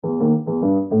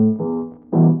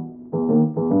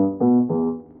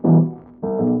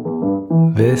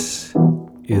This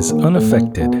is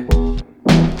Unaffected.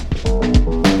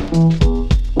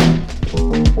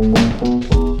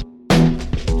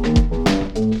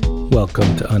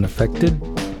 Welcome to Unaffected,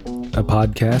 a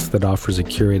podcast that offers a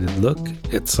curated look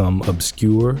at some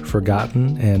obscure,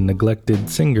 forgotten, and neglected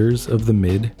singers of the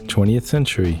mid-20th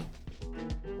century.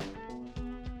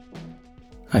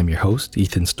 I'm your host,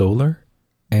 Ethan Stoller,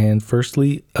 and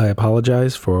firstly, I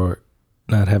apologize for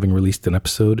not having released an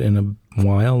episode in a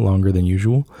while, longer than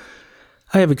usual.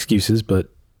 I have excuses, but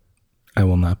I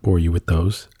will not bore you with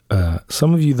those.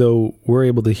 Some of you, though, were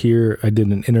able to hear I did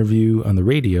an interview on the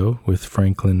radio with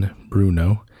Franklin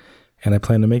Bruno, and I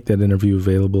plan to make that interview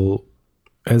available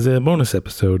as a bonus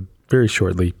episode very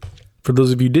shortly. For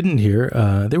those of you who didn't hear,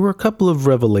 there were a couple of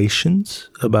revelations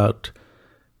about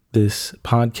this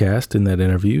podcast in that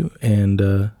interview, and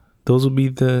those will be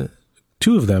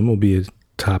two of them will be a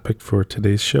topic for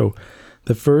today's show.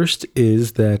 The first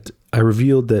is that I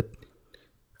revealed that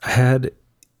I had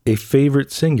a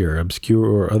favorite singer, obscure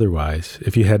or otherwise,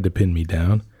 if you had to pin me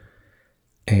down,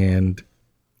 and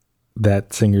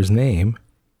that singer's name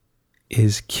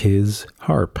is Kiz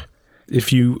Harp.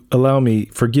 If you allow me,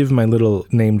 forgive my little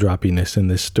name droppiness in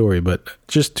this story, but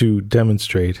just to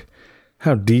demonstrate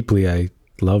how deeply I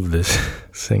love this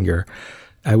singer,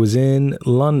 I was in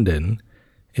London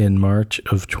in March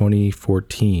of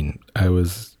 2014. I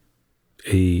was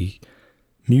a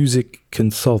music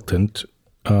consultant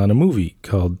on a movie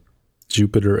called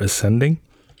Jupiter Ascending,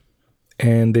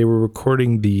 and they were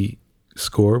recording the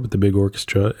score with the big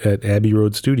orchestra at Abbey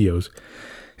Road Studios.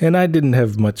 And I didn't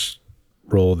have much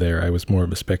role there. I was more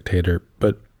of a spectator,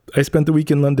 but I spent the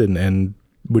week in London and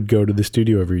would go to the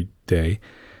studio every day.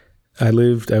 I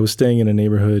was staying in a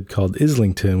neighborhood called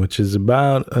Islington, which is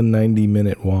about a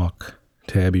 90-minute walk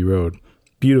to Abbey Road.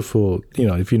 Beautiful,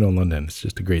 if you know London, it's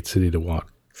just a great city to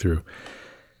walk through.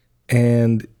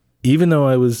 And even though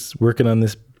I was working on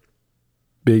this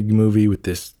big movie with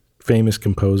this famous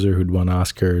composer who'd won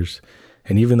Oscars,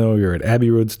 and even though we were at Abbey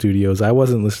Road Studios, I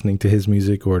wasn't listening to his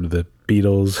music or to the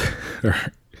Beatles or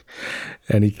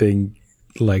anything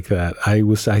like that. I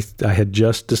had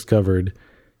just discovered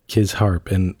Kiz Harp,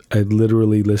 and I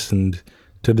literally listened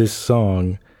to this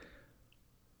song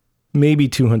maybe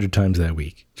 200 times that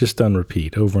week, just on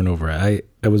repeat, over and over. I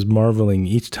was marveling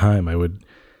each time. I would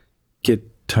get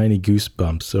tiny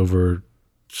goosebumps over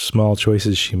small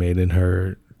choices she made in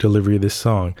her delivery of this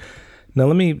song.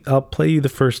 Now I'll play you the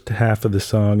first half of the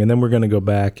song, and then we're going to go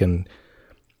back and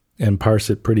parse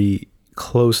it pretty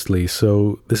closely.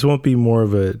 So this won't be more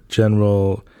of a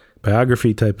general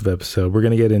biography type of episode. We're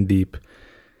going to get in deep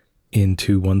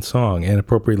into one song, and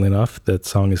appropriately enough, that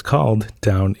song is called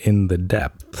Down in the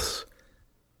Depths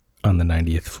on the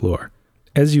 90th Floor.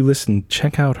 As you listen,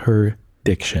 check out her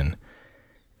diction.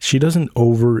 She doesn't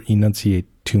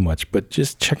over-enunciate too much, but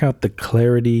just check out the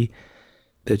clarity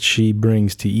that she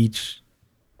brings to each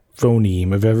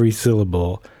phoneme of every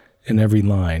syllable and every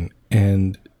line,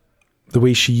 and the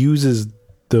way she uses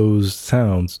those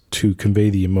sounds to convey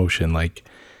the emotion. Like,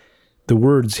 the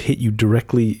words hit you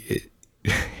directly.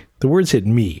 The words hit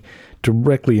me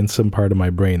directly in some part of my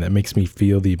brain that makes me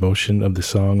feel the emotion of the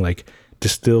song, like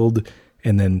distilled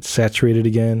and then saturated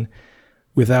again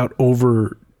without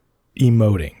over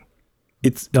emoting.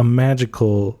 It's a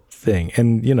magical thing.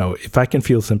 And, if I can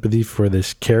feel sympathy for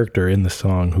this character in the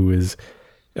song, who is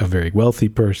a very wealthy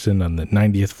person on the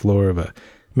 90th floor of a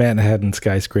Manhattan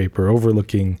skyscraper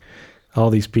overlooking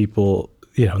all these people,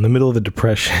 in the middle of the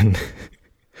Depression,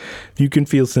 if you can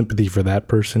feel sympathy for that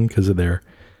person because of their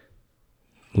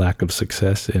lack of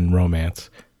success in romance,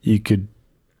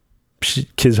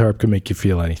 Kiz Harp can make you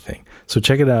feel anything. So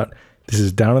check it out. This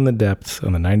is Down in the Depths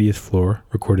on the 90th Floor,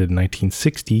 recorded in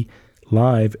 1960,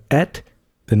 live at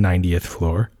the 90th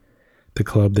Floor, the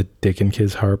club that Dick and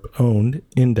Kiz Harp owned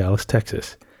in Dallas,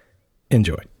 Texas.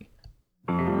 Enjoy.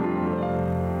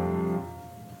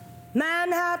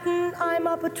 Manhattan, I'm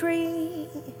up a tree.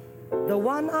 The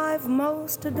one I've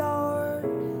most adored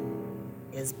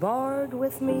is bored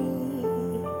with me.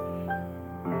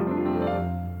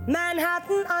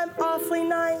 Manhattan, I'm awfully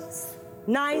nice.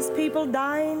 Nice people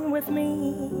dine with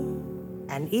me,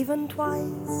 and even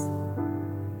twice.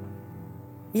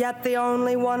 Yet the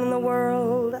only one in the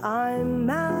world I'm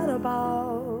mad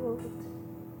about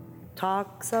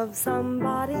talks of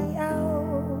somebody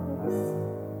else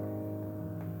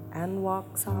and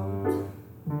walks out.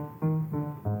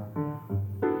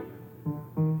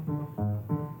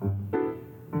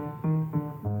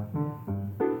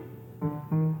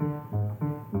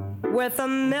 With a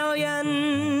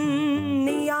million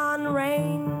neon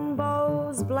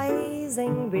rainbows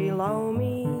blazing below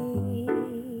me,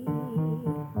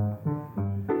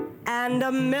 and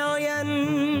a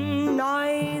million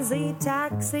noisy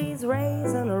taxis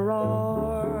raising a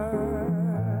roar.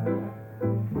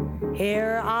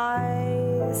 Here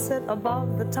I sit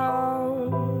above the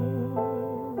town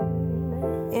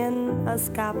in a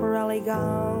Schiaparelli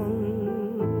gown.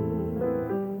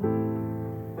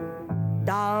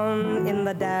 Down in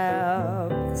the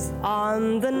depths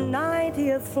on the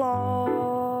 90th floor,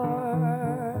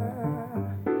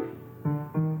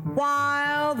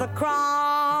 while the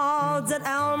crowds at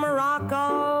El Morocco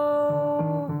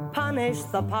punish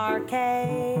the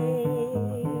parquet,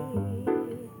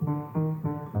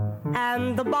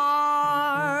 and the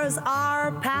bars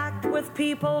are packed with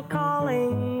people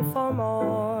calling for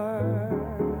more.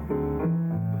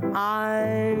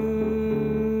 I'm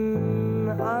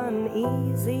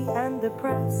uneasy and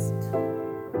depressed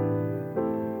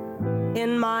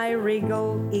in my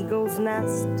regal eagle's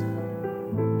nest,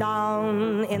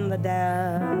 down in the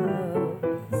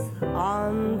depths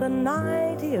on the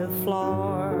 90th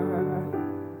floor.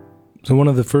 So one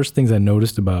of the first things I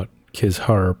noticed about Kiz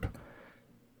Harp,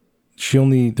 there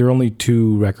are only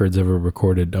 2 records ever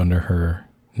recorded under her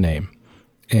name.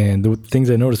 And the things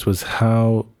I noticed was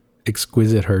how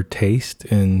exquisite her taste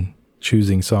in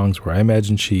choosing songs were. I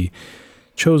imagine she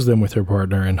chose them with her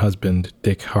partner and husband,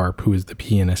 Dick Harp, who is the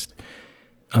pianist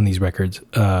on these records.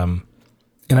 And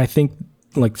I think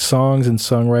like songs and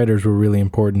songwriters were really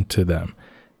important to them.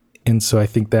 And so I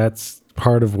think that's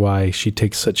part of why she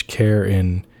takes such care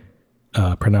in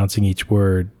pronouncing each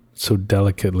word so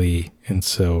delicately and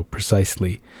so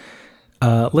precisely.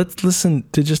 Let's listen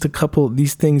to just a couple.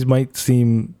 These things might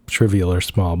seem trivial or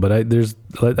small, but I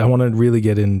want to really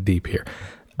get in deep here.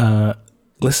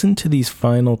 Listen to these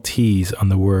final T's on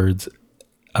the words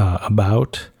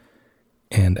about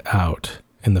and out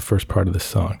in the first part of the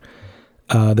song.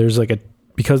 There's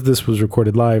because this was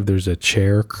recorded live, there's a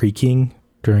chair creaking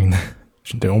during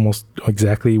almost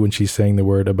exactly when she's saying the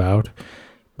word about,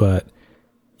 but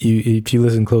if you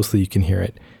listen closely, you can hear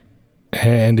it.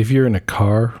 And if you're in a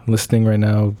car listening right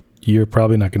now, you're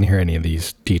probably not going to hear any of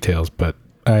these details, but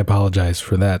I apologize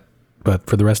for that. But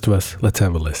for the rest of us, let's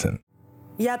have a listen.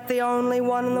 Yet the only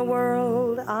one in the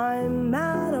world I'm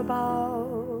mad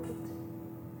about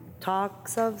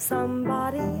talks of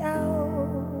somebody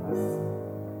else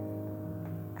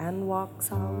and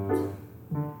walks out.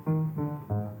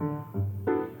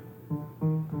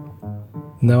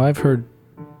 Now, I've heard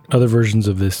other versions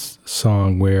of this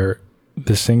song where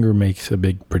the singer makes a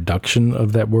big production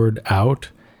of that word out.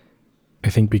 I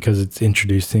think because it's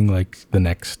introducing like the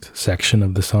next section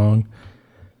of the song,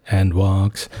 and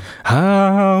walks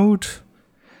out,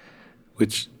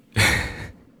 which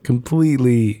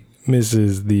completely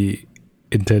misses the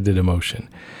intended emotion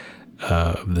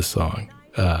of the song.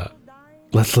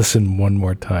 Let's listen one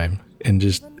more time and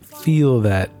just feel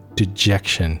that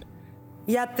dejection.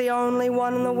 Yet the only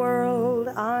one in the world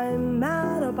I'm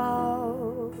mad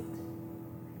about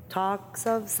talks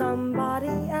of somebody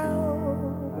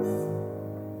else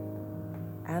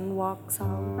and walks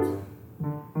out.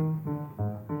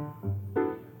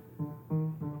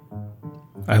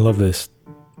 I love this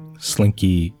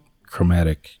slinky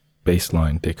chromatic bass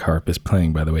line Dick Harp is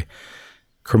playing, by the way.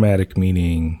 Chromatic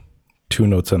meaning 2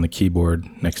 notes on the keyboard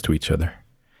next to each other.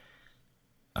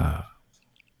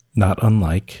 Not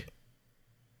unlike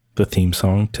the theme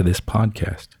song to this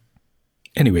podcast.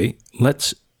 Anyway,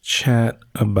 let's chat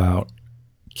about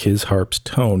Kiz Harp's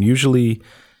tone. Usually,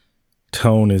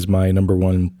 tone is my number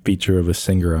one feature of a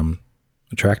singer I'm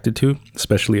attracted to,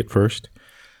 especially at first.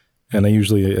 And I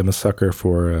usually am a sucker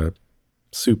for a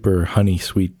super honey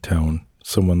sweet tone.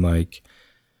 Someone like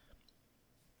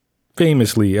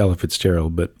famously Ella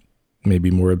Fitzgerald, but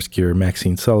maybe more obscure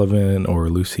Maxine Sullivan or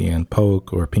Lucy Ann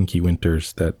Polk or Pinky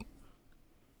Winters, that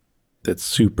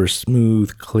super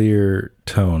smooth, clear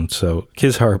tone. So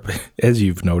Kiz Harp, as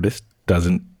you've noticed,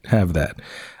 doesn't have that.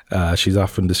 She's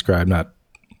often described, not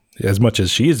as much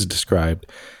as she is described,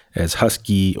 as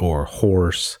husky or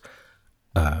hoarse.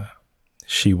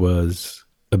 She was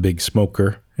a big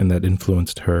smoker, and that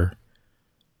influenced her,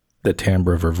 the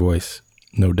timbre of her voice,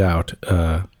 no doubt.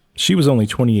 She was only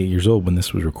 28 years old when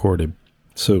this was recorded,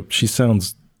 so she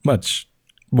sounds much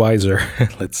wiser,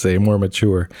 let's say, more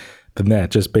mature than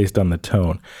that, just based on the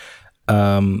tone.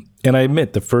 And I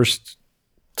admit, the first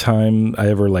time I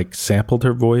ever sampled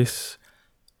her voice,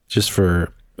 just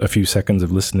for a few seconds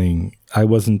of listening, I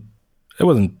wasn't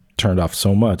turned off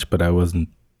so much, but I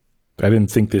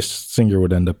didn't think this singer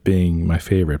would end up being my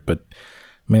favorite, but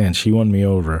man, she won me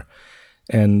over.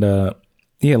 And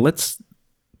let's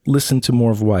listen to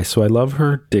more of why. So I love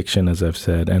her diction, as I've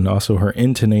said, and also her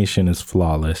intonation is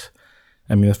flawless.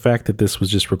 I mean, the fact that this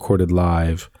was just recorded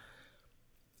live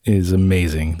is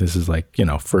amazing. This is like,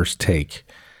 first take.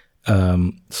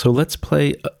 So let's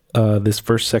play this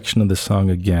first section of the song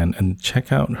again and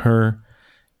check out her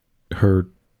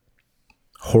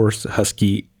hoarse,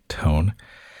 husky tone,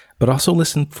 but also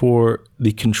listen for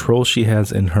the control she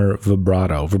has in her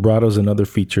vibrato. Vibrato is another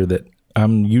feature that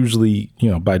I'm usually,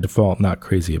 by default, not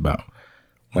crazy about.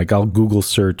 Like I'll Google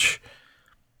search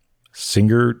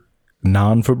singer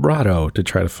non-vibrato to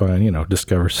try to find,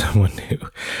 discover someone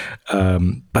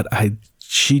new. But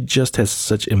she just has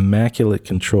such immaculate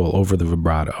control over the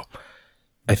vibrato.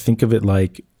 I think of it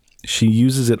like she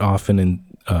uses it often in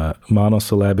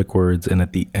monosyllabic words and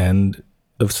at the end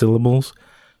of syllables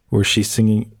where she's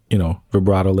singing,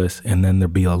 vibratoless, and then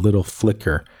there'll be a little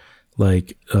flicker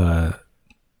like a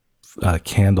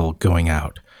candle going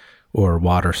out or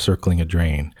water circling a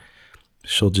drain.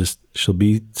 She'll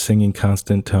be singing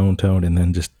constant tone, and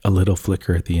then just a little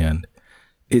flicker at the end.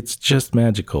 It's just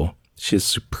magical. She has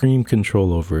supreme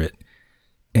control over it.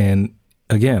 And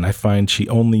again, I find she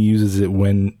only uses it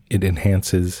when it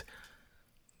enhances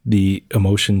the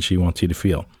emotion she wants you to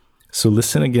feel. So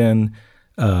listen again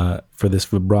for this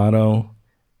vibrato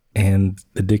and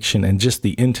the diction and just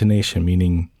the intonation,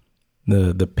 meaning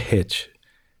the pitch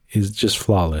is just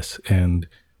flawless. And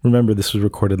remember, this was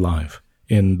recorded live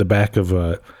in the back of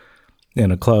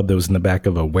in a club that was in the back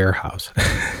of a warehouse.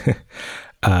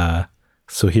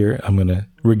 So here, I'm going to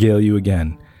regale you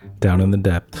again, Down in the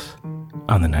Depths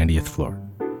on the 90th floor.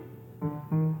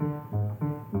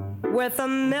 With a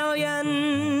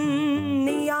million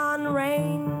neon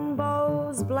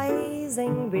rainbows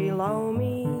blazing below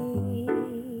me,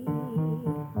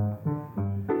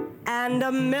 and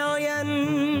a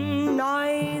million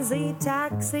noisy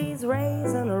taxis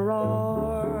raising a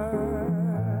roar,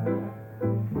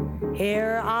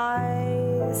 here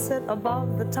I sit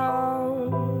above the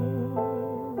town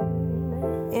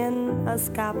in a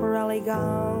Schiaparelli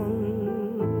gown,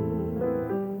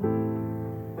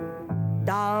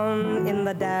 down in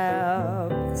the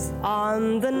depths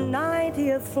on the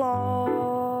 90th floor,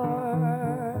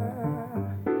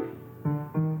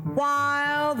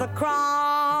 while the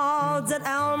crowds at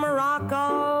El Morocco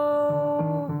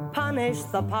punish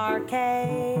the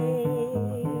parquet,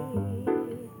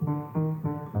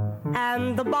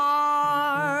 and the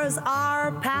bars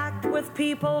are packed with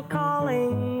people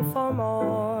calling for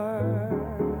more.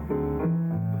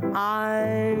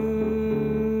 I'm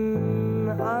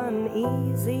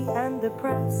uneasy and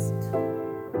depressed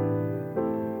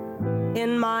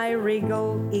in my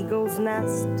regal eagle's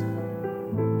nest,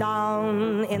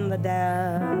 down in the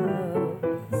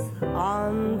depths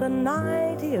on the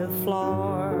 90th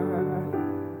floor.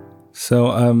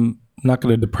 So I'm not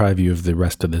going to deprive you of the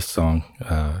rest of this song.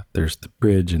 There's the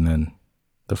bridge and then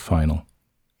the final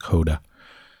coda.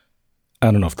 I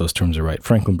don't know if those terms are right.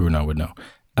 Franklin Bruno would know.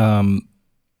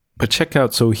 But check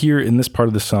out, so here in this part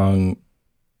of the song,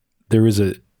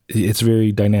 it's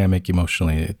very dynamic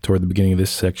emotionally. Toward the beginning of this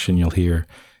section, you'll hear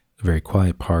a very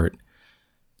quiet part.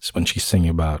 It's when she's singing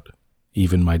about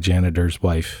even my janitor's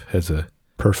wife has a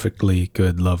perfectly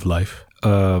good love life.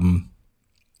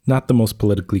 Not the most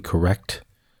politically correct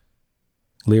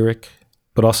lyric,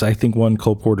 but also I think one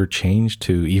Cole Porter changed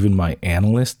to even my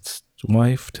analyst's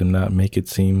wife to not make it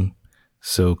seem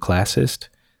so classist.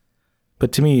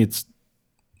 But to me, it's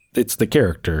the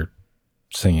character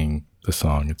singing the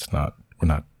song. We're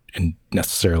not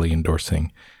necessarily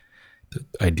endorsing the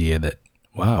idea that,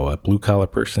 wow, a blue collar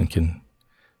person can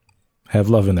have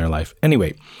love in their life.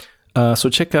 Anyway, so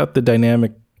check out the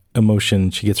dynamic emotion.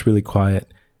 She gets really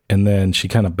quiet and then she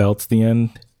kind of belts the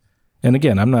end. And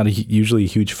again, I'm not usually a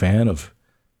huge fan of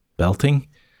belting,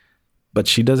 but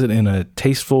she does it in a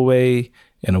tasteful way,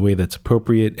 in a way that's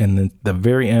appropriate. And then the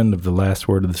very end of the last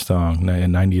word of the song,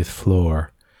 90th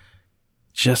floor,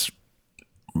 just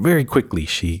very quickly,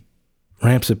 she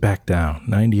ramps it back down,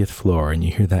 90th floor, and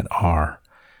you hear that R,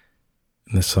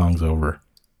 and the song's over,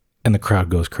 and the crowd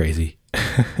goes crazy.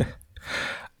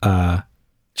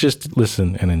 Just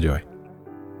listen and enjoy.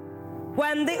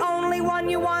 When the only one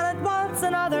you wanted wants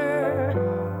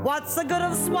another, what's the good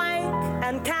of swank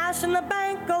and cash in the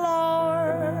bank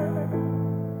galore?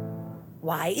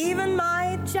 Why, even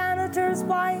my janitor's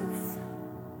wife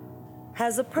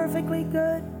has a perfectly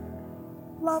good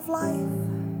love life.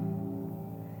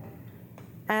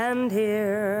 And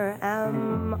here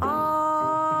am I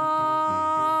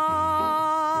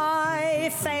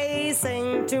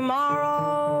facing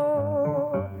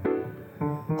tomorrow,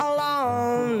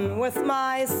 alone with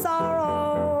my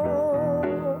sorrow,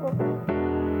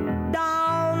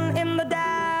 down in the depths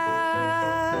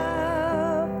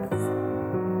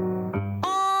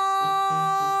on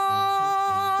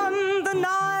the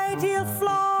 90th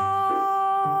floor.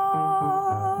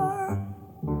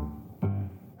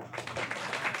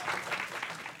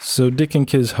 So Dick and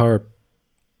Kiz Harp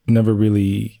never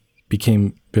really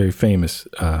became very famous.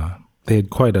 They had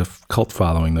quite a cult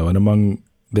following, though, and among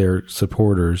their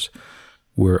supporters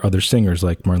were other singers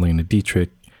like Marlene Dietrich,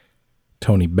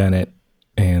 Tony Bennett,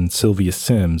 and Sylvia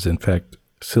Sims. In fact,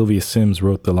 Sylvia Sims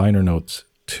wrote the liner notes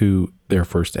to their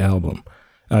first album.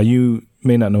 You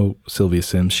may not know Sylvia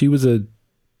Sims. She was a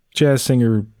jazz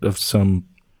singer of some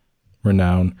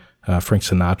renown. Frank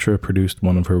Sinatra produced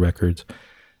one of her records.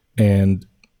 And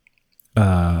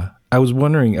I was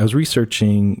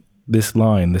researching this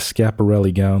line, the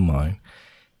Schiaparelli gown line,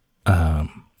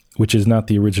 which is not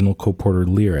the original Cole Porter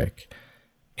lyric.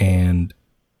 And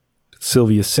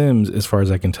Sylvia Sims, as far as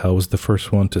I can tell, was the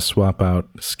first one to swap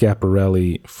out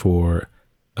Schiaparelli for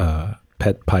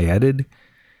Pet Pailleted,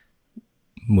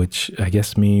 which I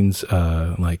guess means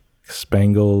like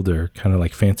spangled or kind of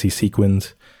like fancy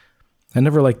sequins. I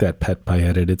never liked that Pet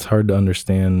Pailleted. It's hard to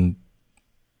understand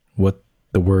what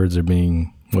words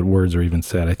are even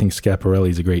said. I think Schiaparelli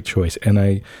is a great choice. And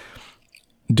I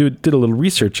did a little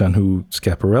research on who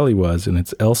Schiaparelli was, and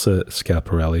it's Elsa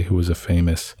Schiaparelli, who was a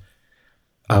famous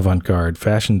avant-garde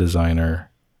fashion designer,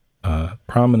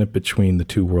 prominent between the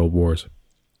two world wars.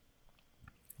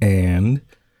 And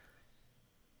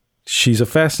she's a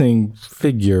fascinating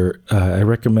figure. I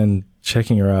recommend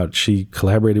checking her out. She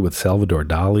collaborated with Salvador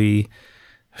Dali.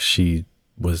 She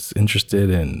was interested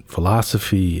in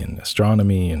philosophy and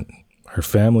astronomy, and her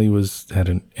family had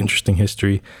an interesting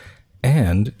history.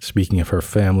 And speaking of her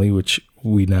family, which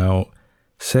we now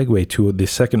segue to the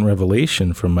second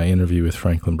revelation from my interview with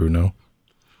Franklin Bruno,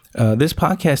 this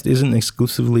podcast isn't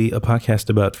exclusively a podcast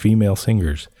about female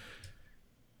singers.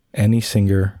 Any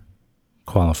singer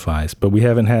qualifies, but we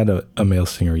haven't had a male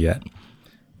singer yet.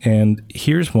 And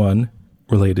here's one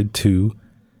related to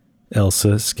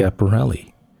Elsa Schiaparelli.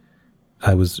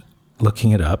 I was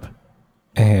looking it up,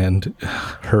 and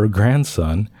her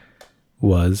grandson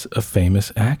was a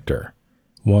famous actor,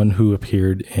 one who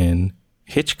appeared in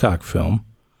Hitchcock film.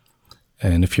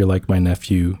 And if you're like my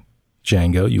nephew,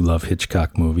 Django, you love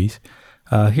Hitchcock movies.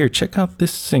 Here, check out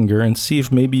this singer and see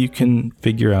if maybe you can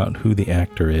figure out who the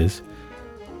actor is.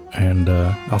 And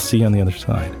I'll see you on the other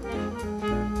side.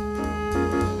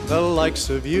 The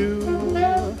likes of you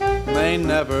may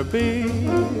never be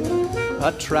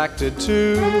attracted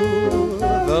to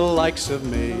the likes of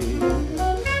me,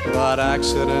 but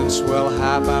accidents will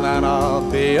happen and I'll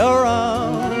be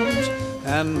around,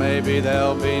 and maybe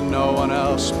there'll be no one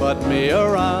else but me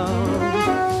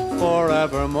around.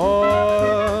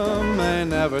 Forevermore may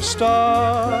never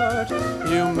start.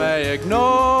 You may ignore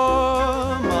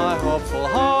my hopeful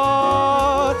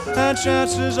heart, and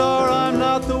chances are I'm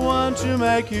not the one to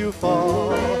make you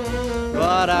fall,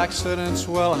 but accidents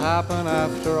will happen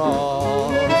after all.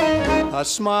 A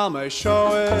smile may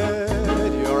show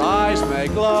it, your eyes may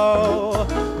glow.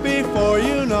 Before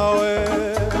you know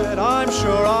it, I'm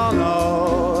sure I'll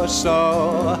know.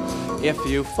 So if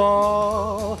you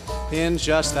fall in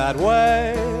just that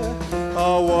way,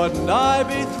 oh, wouldn't I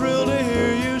be thrilled to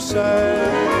hear you say,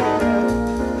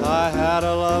 I had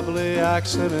a lovely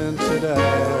accident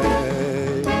today.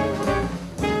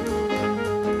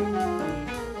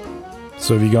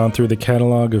 So have you gone through the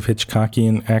catalog of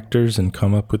Hitchcockian actors and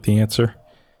come up with the answer?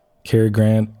 Cary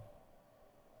Grant?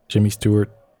 Jimmy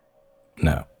Stewart?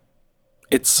 No.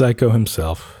 It's Psycho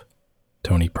himself,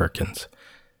 Tony Perkins,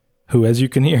 who, as you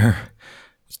can hear,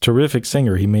 is a terrific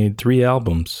singer. He made 3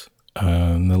 albums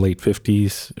in the late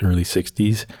 50s, early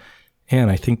 60s, and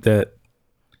I think that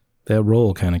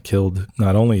role kind of killed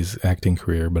not only his acting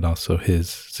career, but also his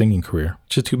singing career,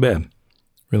 which is too bad.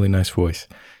 Really nice voice.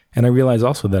 And I realize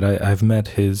also that I've met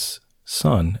his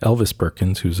son, Elvis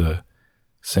Perkins, who's a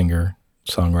singer,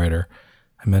 songwriter.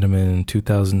 I met him in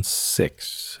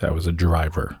 2006. I was a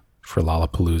driver for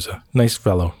Lollapalooza. Nice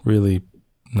fellow, really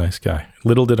nice guy.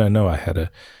 Little did I know I had a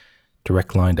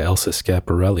direct line to Elsa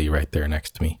Schiaparelli right there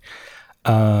next to me.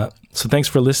 So thanks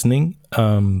for listening.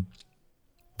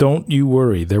 Don't you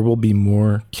worry, there will be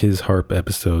more Kiz Harp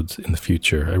episodes in the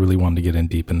future. I really wanted to get in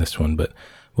deep in this one, but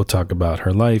we'll talk about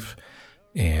her life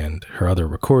and her other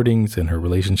recordings and her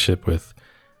relationship with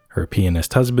her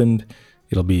pianist husband.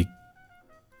 You'll be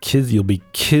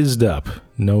kizzed up.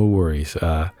 No worries.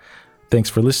 Thanks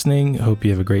for listening. Hope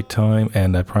you have a great time,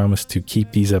 and I promise to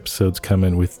keep these episodes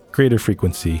coming with greater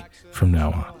frequency from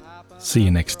now on. See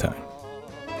you next time.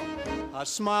 A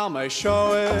smile may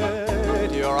show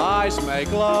it, your eyes may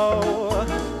glow.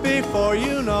 Before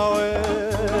you know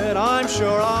it, I'm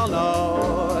sure I'll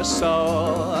know.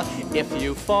 So if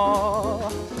you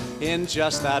fall in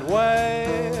just that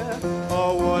way,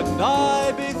 oh, wouldn't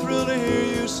I be thrilled to hear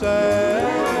you say,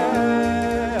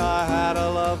 I had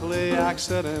a lovely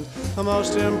accident, a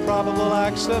most improbable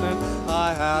accident.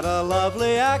 I had a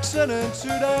lovely accident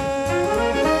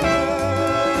today.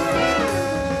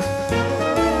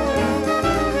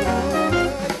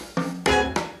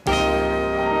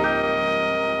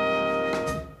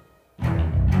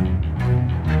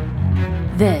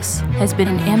 This has been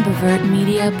an Ambivert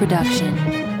Media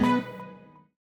production.